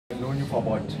for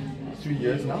about 3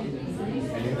 years now,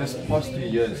 and in this past 3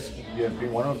 years, you have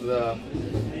been one of the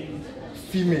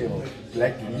female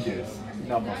black leaders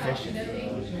in our profession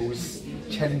who's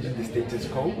challenging the status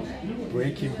quo,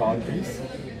 breaking boundaries,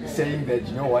 saying that,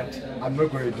 you know what, I'm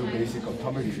not going to do basic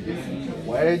optometry.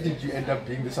 Why did you end up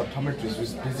being this optometrist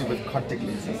who's busy with contact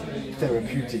lenses,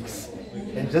 therapeutics,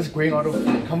 and just going out of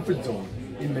your comfort zone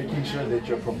in making sure that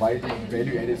you're providing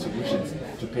value-added solutions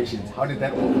to patients? How did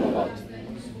that all come about?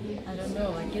 I don't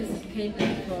know, I guess it came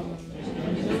from,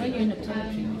 when you're in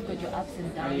optometry, you've got your ups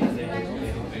and downs,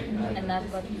 and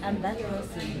I'm that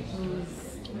person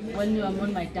who's, when I'm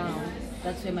on my down,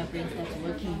 that's where my brain starts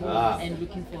working more and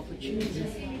looking for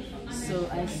opportunities. So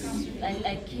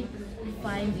I keep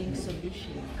finding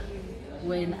solutions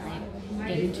when I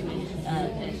get into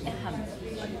a hump.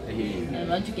 I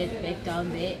want to get back down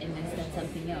there and then start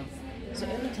something else. So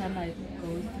every time I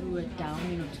go through a down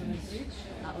in optometry,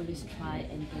 I always try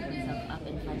and get myself up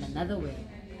and find another way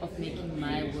of making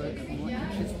my work more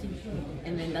interesting.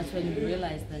 And then that's when we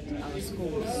realize that our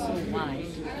scope is so wide,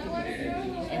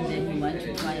 and then we want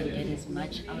to try and get as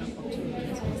much out of optometry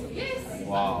as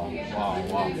possible. Wow.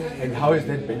 And how has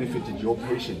that benefited your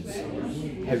patients,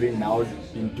 having now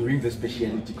been doing the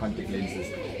specialty contact lenses,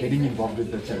 getting involved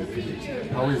with the therapeutics?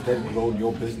 How has that grown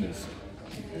your business?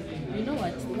 You know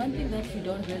what, one thing that we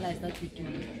don't realize that we do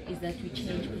is that we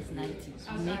change personalities.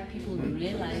 We make people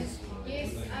realize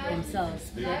themselves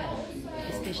better,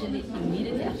 especially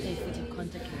immediately after you fit a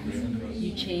contact lens.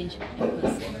 You change a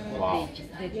person. Wow.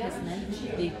 Their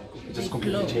personality, they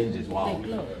completely glow. changes. Wow. They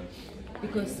glow.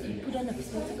 Because you put on a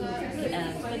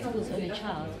spectacles on a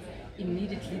child,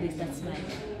 immediately they start smiling.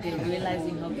 They're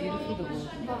realizing how beautiful the world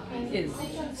is.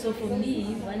 So for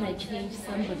me, when I change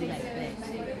somebody like that,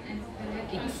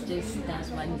 it just does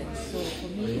wonders. So for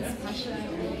me, it's passion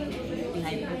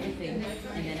behind everything,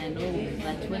 and then I know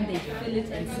that when they feel it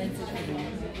and sense it from me,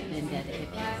 then they're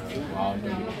the happiest. Wow,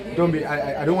 Ntombi,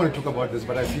 I don't want to talk about this,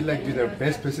 but I feel like you're the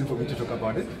best person for me to talk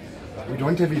about it. We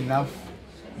don't have enough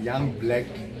young black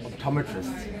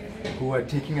optometrists who are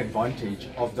taking advantage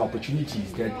of the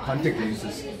opportunities that contact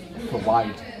lenses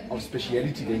provide, of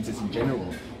specialty lenses in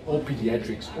general, or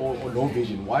pediatrics, or low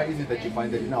vision. Why is it that you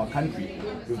find that in our country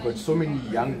we've got so many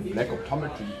young black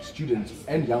optometry students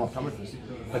and young optometrists,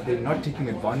 but they're not taking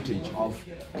advantage of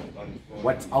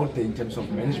what's out there in terms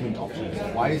of management options?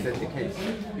 Why is that the case?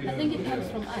 I think it comes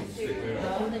from us,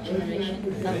 the older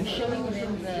generation. I'm showing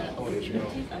them the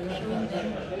opportunities, I'm showing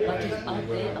them what is out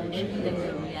there, I'm showing them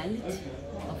the reality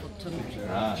of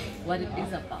optometry, what it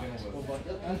is about.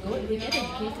 We get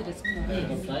educated at school,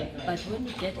 yes, but when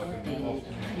you get out there,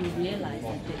 you realize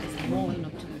that there is more in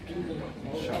optometry.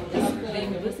 The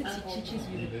university teaches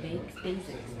you the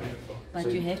basics,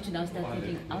 but you have to now start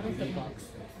thinking out of the box,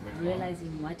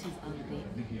 realizing what is out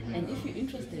there. And if you're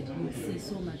interested, you will see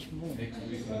so much more.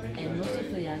 And most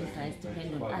of the young guys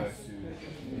depend on us.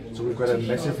 So we've got a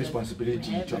massive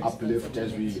responsibility to uplift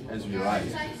as we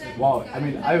rise. Wow, I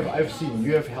mean, I've seen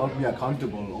you have held me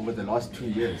accountable over the last 2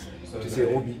 years to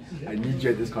say, Obi, I need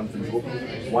you at this conference. Obi,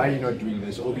 why are you not doing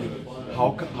this? Obi,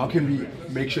 how can we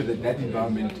make sure that that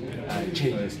environment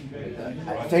changes?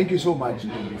 Thank you so much,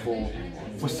 Ntombi,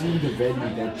 for seeing the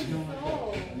value that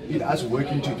in us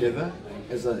working together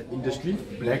as an industry,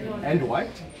 black and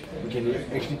white, we can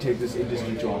actually take this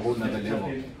industry to a whole nother level.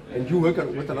 And you work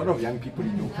with a lot of young people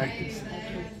in your practice.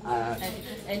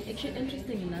 And actually,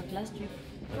 interesting enough, last week,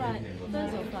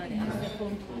 Thursday or Friday, I was a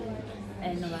phone call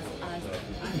and I was asked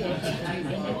if you had to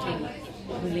do anything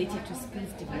related to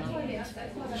skills development.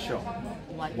 Sure.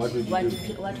 What would you do?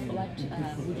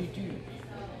 Would you do?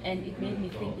 And it made me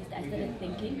think, I started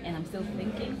thinking, and I'm still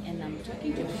thinking, and I'm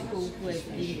talking to people who have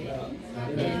been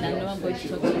there. And I know I'm going to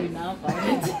talk to you now about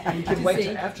it. To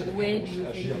say, where do you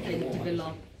think we can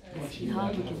develop, how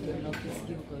we can develop the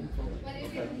skill going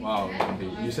forward? Wow,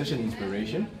 Ntombi, you're such an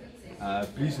inspiration.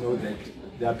 Please know that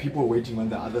there are people waiting on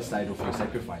the other side of your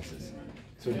sacrifices.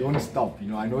 So don't stop.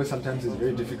 I know sometimes it's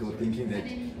very difficult thinking that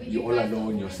you're all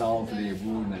alone, yourself,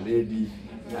 Lebu, Naledi,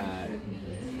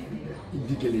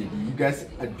 you guys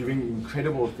are doing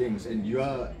incredible things, and you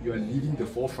are leading the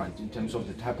forefront in terms of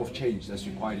the type of change that's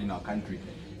required in our country.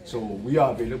 So we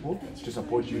are available to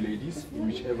support you ladies in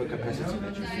whichever capacity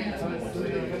that you feel it's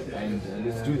important. And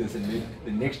let's do this and make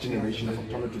the next generation of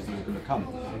optometrists that are going to come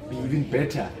be even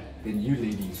better than you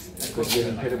ladies, because you're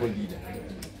an incredible leader.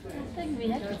 I think we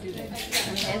have to do that.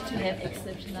 We have to have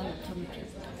exceptional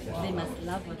optometrists. They must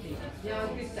love what they do.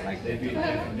 Like that.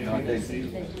 No, thanks.